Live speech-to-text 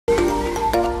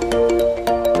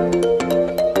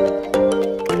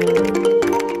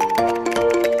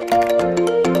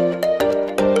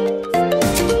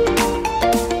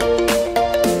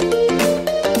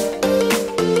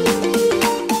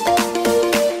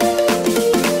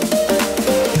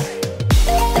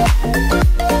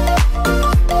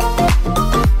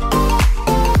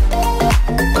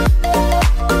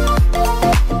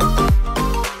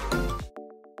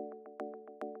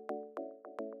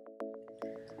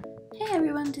Hey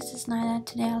everyone, this is Naila.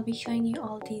 Today I'll be showing you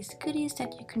all these goodies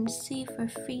that you can receive for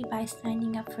free by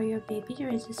signing up for your baby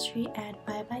registry at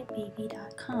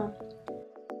buybuy.com.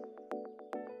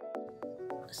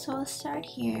 So I'll start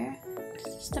here. This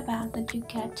is the bag that you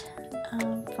get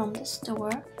from the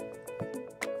store.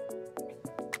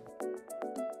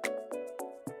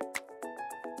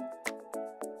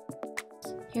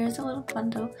 Here's a little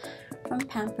bundle from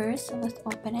Pampers, so let's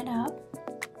open it up.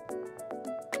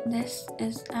 This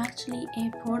is actually a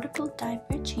portable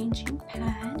diaper changing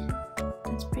pad.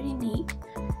 That's pretty neat.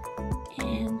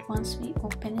 And once we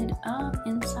open it up,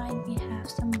 inside we have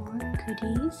some more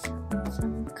goodies,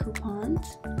 some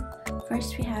coupons.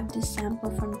 First we have this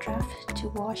sample from Draft to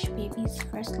wash baby's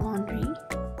first laundry.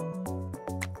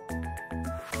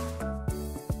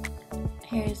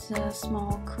 Here's a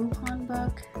small coupon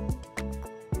book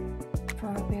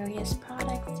for various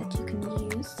products that you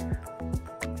can use.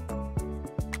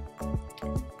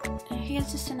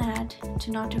 Here's just an ad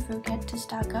to not to forget to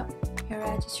stock up your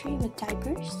registry with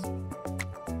diapers.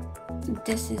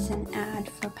 This is an ad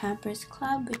for Pampers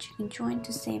Club, which you can join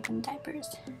to save on diapers.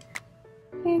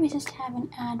 Here we just have an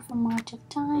ad for March of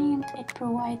Time. It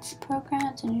provides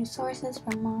programs and resources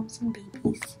for moms and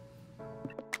babies.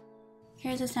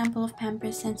 Here's a sample of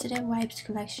Pampers Sensitive Wipes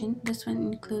collection. This one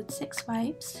includes 6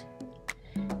 wipes.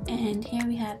 And here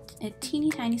we have a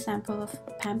teeny tiny sample of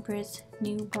Pampers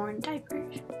newborn diaper.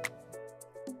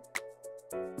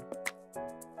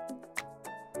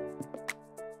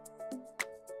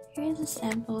 Here's a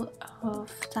sample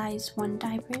of size 1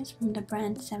 diapers from the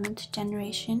brand 7th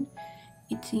generation.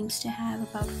 It seems to have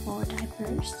about 4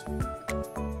 diapers.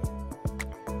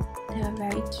 They have a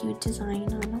very cute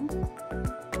design on them.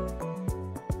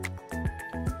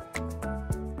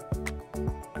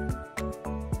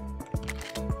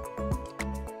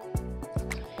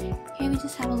 Here we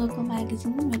just have a local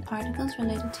magazine with articles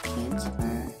related to kids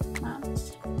for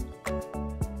moms.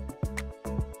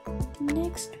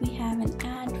 Next we have an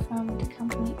ad from the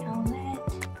company Outlet.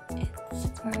 It's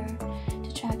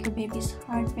to track your baby's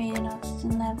heart rate and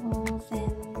oxygen levels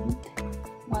and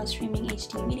while streaming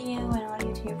HD video and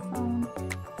audio to your phone.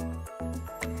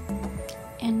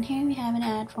 And here we have an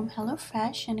ad from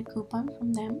HelloFresh and a coupon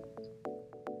from them.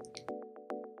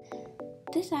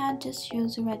 This ad just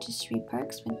shows the registry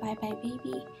perks with buybuy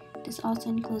Baby. This also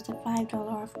includes a $5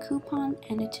 off coupon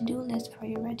and a to-do list for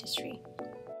your registry.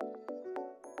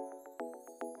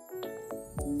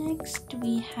 Next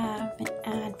we have an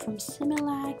ad from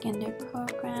Similac and their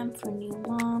program for new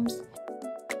moms.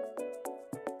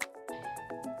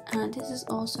 This is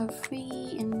also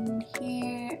free, and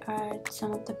here are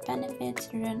some of the benefits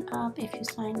written up if you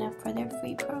sign up for their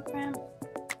free program.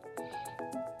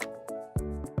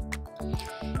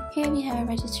 Here we have a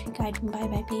registry guide from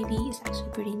buybuy Baby. It's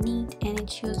actually pretty neat and it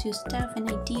shows you stuff and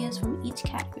ideas from each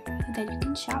category that you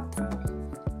can shop from.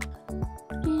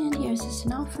 And here's just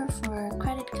an offer for a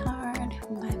credit card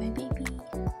from buybuy Baby.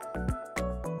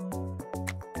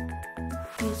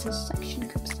 Here's a suction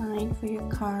cup sign for your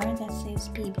car that says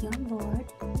baby on board.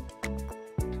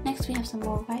 Next we have some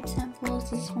more wipe samples.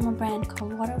 This is from a brand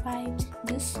called Water Wipes.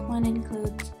 This one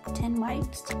includes 10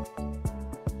 wipes.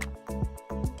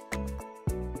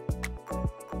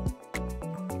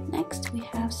 Next we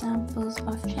have samples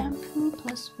of shampoo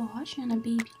plus wash and a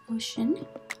baby lotion.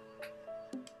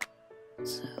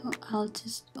 So I'll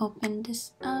just open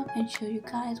this up and show you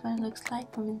guys what it looks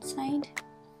like from inside.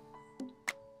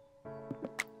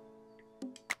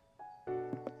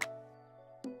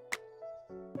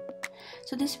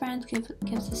 So this brand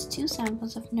gives us 2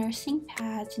 samples of nursing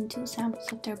pads and 2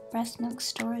 samples of their breast milk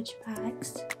storage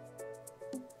bags.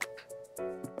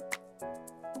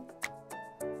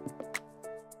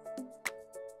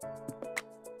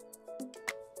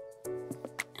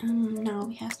 Now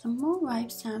we have some more wipe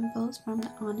samples from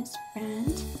the Honest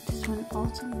brand. This one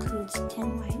also includes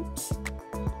 10 wipes.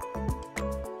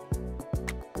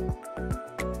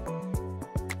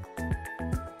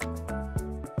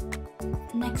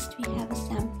 Next we have a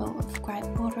sample of gripe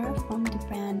water from the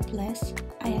brand Bliss.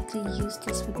 I actually used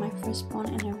this with my firstborn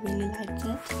and I really liked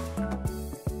it.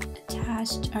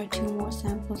 Attached are 2 more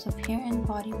samples of hair and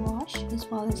body wash as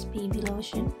well as baby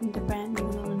lotion from the brand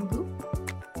Lulu and Boo.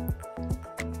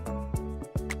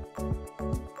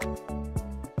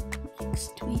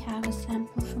 Next we have a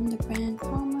sample from the brand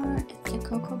Palmer. It's a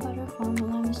cocoa butter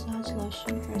formula massage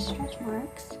lotion for stretch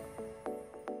marks.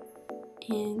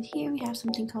 And here we have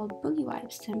something called Boogie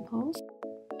Wipe samples.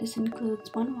 This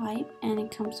includes 1 wipe and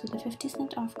it comes with a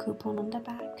 50% off coupon on the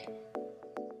back.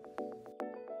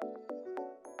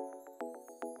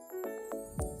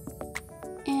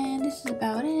 And this is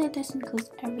about it. This includes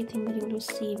everything that you'll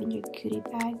receive in your cutie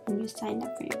bag when you sign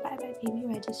up for your buybuy baby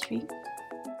registry.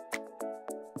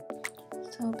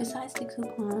 So besides the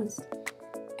coupons,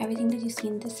 everything that you see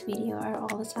in this video are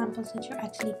all the samples that you're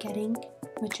actually getting,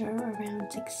 which are around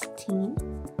 16.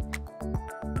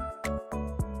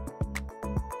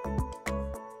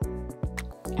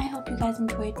 I hope you guys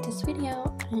enjoyed this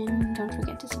video, and don't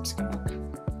forget to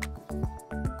subscribe.